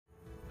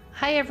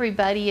Hi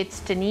everybody, it's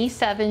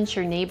Denise Evans,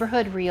 your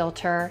neighborhood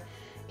realtor,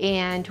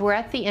 and we're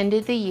at the end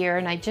of the year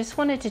and I just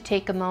wanted to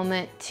take a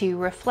moment to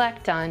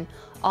reflect on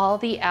all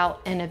the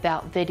out and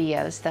about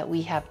videos that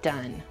we have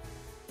done.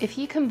 If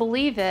you can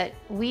believe it,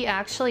 we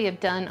actually have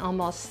done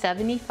almost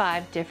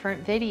 75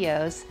 different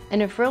videos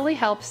and have really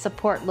helped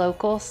support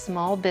local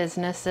small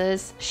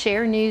businesses,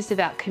 share news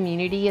about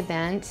community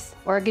events,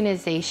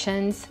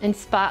 organizations, and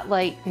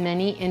spotlight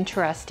many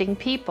interesting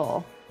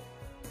people.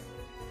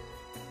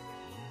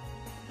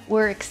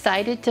 We're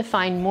excited to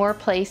find more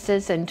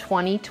places in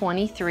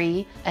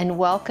 2023 and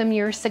welcome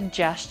your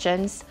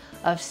suggestions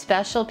of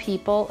special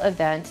people,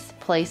 events,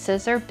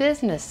 places, or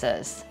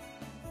businesses.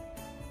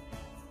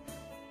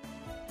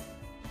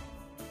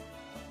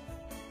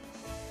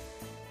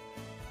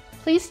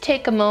 Please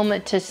take a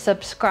moment to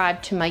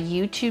subscribe to my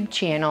YouTube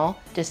channel,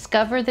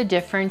 Discover the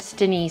Difference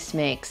Denise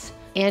Makes.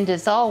 And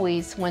as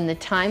always, when the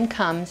time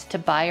comes to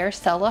buy or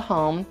sell a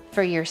home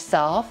for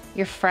yourself,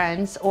 your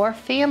friends, or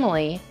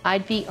family,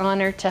 I'd be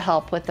honored to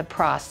help with the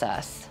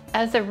process.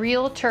 As a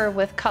realtor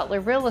with Cutler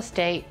Real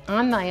Estate,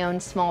 I'm my own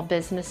small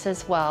business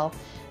as well,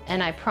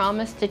 and I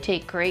promise to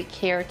take great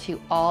care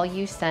to all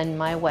you send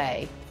my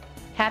way.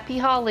 Happy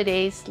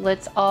holidays.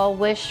 Let's all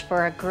wish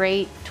for a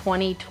great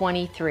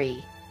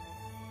 2023.